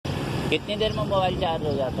कितनी देर में mobile charge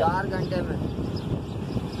हो जाता है? 4 घंटे में।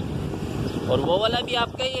 और वो वाला भी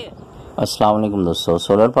आपका ही है? अस्सलाम वालेकुम दोस्तों,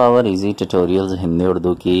 solar power easy tutorials Hindi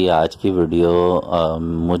Urdu की आज की वीडियो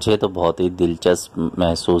मुझे तो बहुत ही दिलचस्प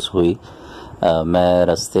महसूस हुई। मैं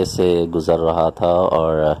रास्ते से गुज़र रहा था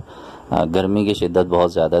और गर्मी की शिद्दत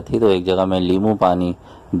बहुत ज़्यादा थी, तो एक जगह मैं नींबू पानी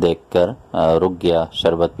देखकर रुक गया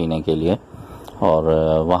शरबत पीने के लिए। और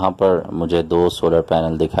वहाँ पर मुझे 2 सोलर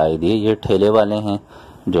पैनल दिखाई दिए। ये ठेले वाले हैं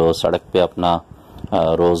जो सड़क पे अपना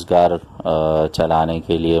रोज़गार चलाने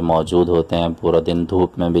के लिए मौजूद होते हैं। पूरा दिन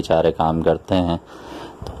धूप में बेचारे काम करते हैं,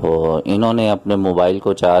 तो इन्होंने अपने मोबाइल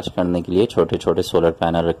को चार्ज करने के लिए छोटे छोटे सोलर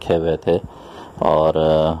पैनल रखे हुए थे। और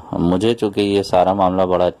मुझे चूँकि ये सारा मामला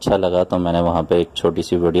बड़ा अच्छा लगा, तो मैंने वहाँ पे एक छोटी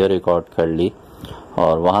सी वीडियो रिकॉर्ड कर ली।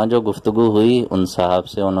 और वहाँ जो गुफ्तगू हुई उन साहब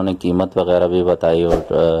से, उन्होंने कीमत वगैरह भी बताई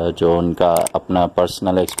और जो उनका अपना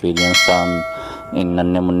पर्सनल एक्सपीरियंस था इन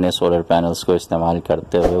नन्हे मुन्ने सोलर पैनल्स को इस्तेमाल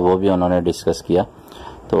करते हुए, वो भी उन्होंने डिस्कस किया।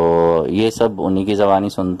 तो ये सब उन्हीं की ज़बानी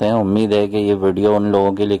सुनते हैं। उम्मीद है कि ये वीडियो उन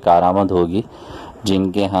लोगों के लिए कारआमद होगी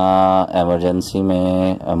जिनके यहाँ एमरजेंसी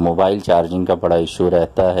में मोबाइल चार्जिंग का बड़ा इशू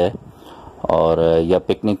रहता है, और या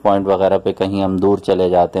पिकनिक पॉइंट वगैरह पे कहीं हम दूर चले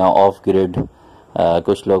जाते हैं ऑफ ग्रिड।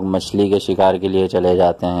 कुछ लोग मछली के शिकार के लिए चले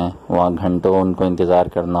जाते हैं, वहाँ घंटों उनको इंतज़ार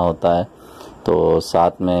करना होता है, तो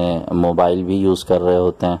साथ में मोबाइल भी यूज़ कर रहे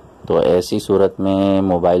होते हैं। तो ऐसी सूरत में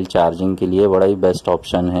मोबाइल चार्जिंग के लिए बड़ा ही बेस्ट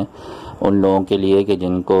ऑप्शन है उन लोगों के लिए कि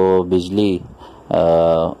जिनको बिजली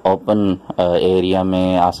ओपन एरिया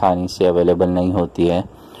में आसानी से अवेलेबल नहीं होती है।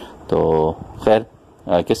 तो खैर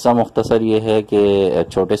किस्सा मुख्तसर ये है कि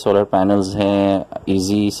छोटे सोलर पैनल्स हैं,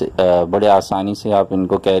 इजी से बड़े आसानी से आप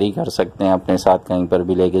इनको कैरी कर सकते हैं, अपने साथ कहीं पर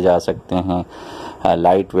भी लेके जा सकते हैं।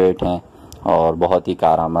 लाइट वेट हैं और बहुत ही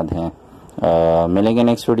कारआमद हैं। मिलेंगे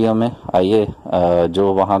नेक्स्ट वीडियो में। आइए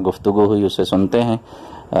जो वहाँ गुफ्तगू हुई उसे सुनते हैं।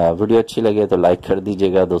 वीडियो अच्छी लगे तो लाइक कर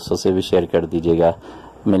दीजिएगा, दोस्तों से भी शेयर कर दीजिएगा।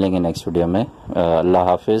 मिलेंगे नेक्स्ट वीडियो में। अल्लाह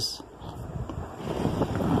हाफिज़।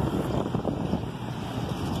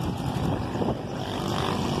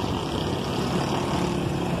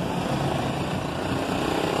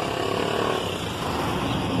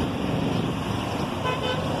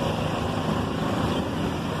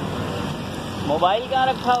 मोबाइल कहाँ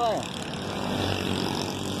रखा हुआ है?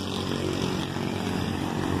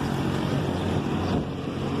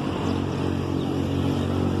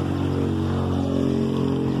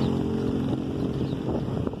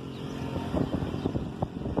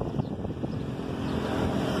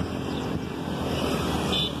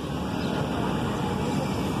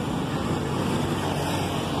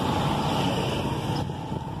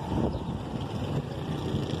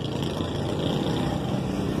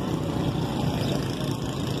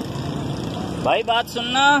 भाई बात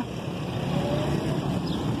सुनना,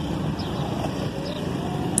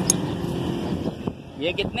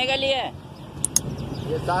 ये कितने का लिया है?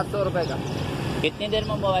 ये 700 रुपए का। कितनी देर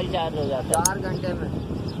में मोबाइल चार्ज हो जाता है? 4 घंटे में।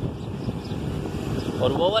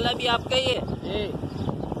 और वो वाला भी आपका ही है? जी।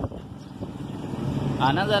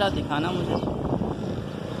 आना जरा दिखाना मुझे।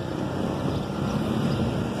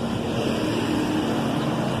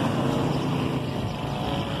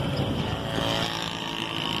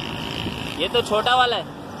 ये तो छोटा वाला है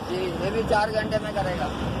जी, ये भी 4 घंटे में करेगा।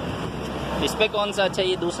 इस पे कौन सा अच्छा?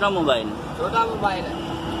 ये दूसरा मोबाइल, छोटा मोबाइल है।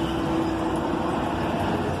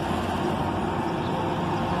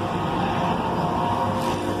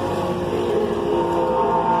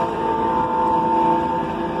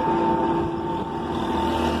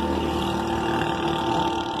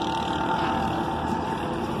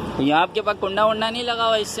 तो यहाँ आपके पास कुंडा वुंडा नहीं लगा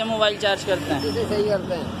हुआ, इससे मोबाइल चार्ज करते हैं? इसे सही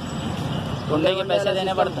करते हैं। कुंडे के पैसे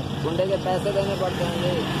देने पड़ते हैं? कुंडे के पैसे देने पड़ते हैं।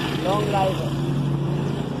 ये लॉन्ग लाइफ है।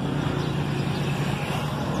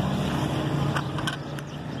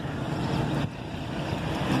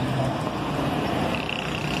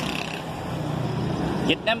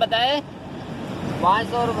 कितने बताए?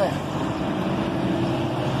 500 रुपए।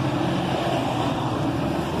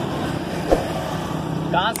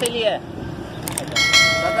 कहाँ से लिया है?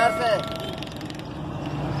 सदर से।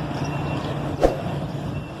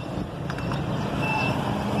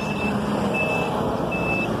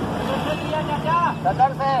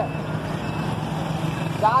 सदर से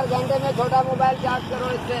 4 घंटे में छोटा मोबाइल चार्ज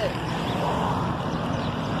करो इससे।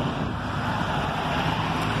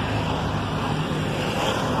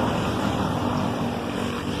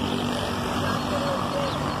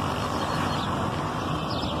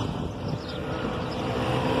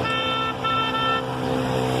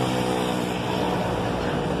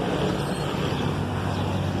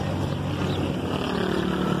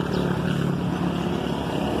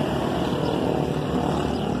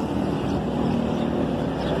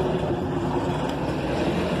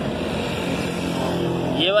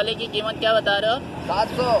 वाले की कीमत क्या बता रहे हो?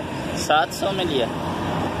 700। 700 में लिया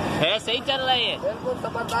है। सही चल रहा है ये? बिल्कुल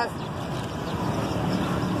जबरदस्त।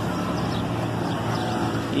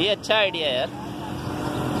 ये अच्छा आइडिया है यार।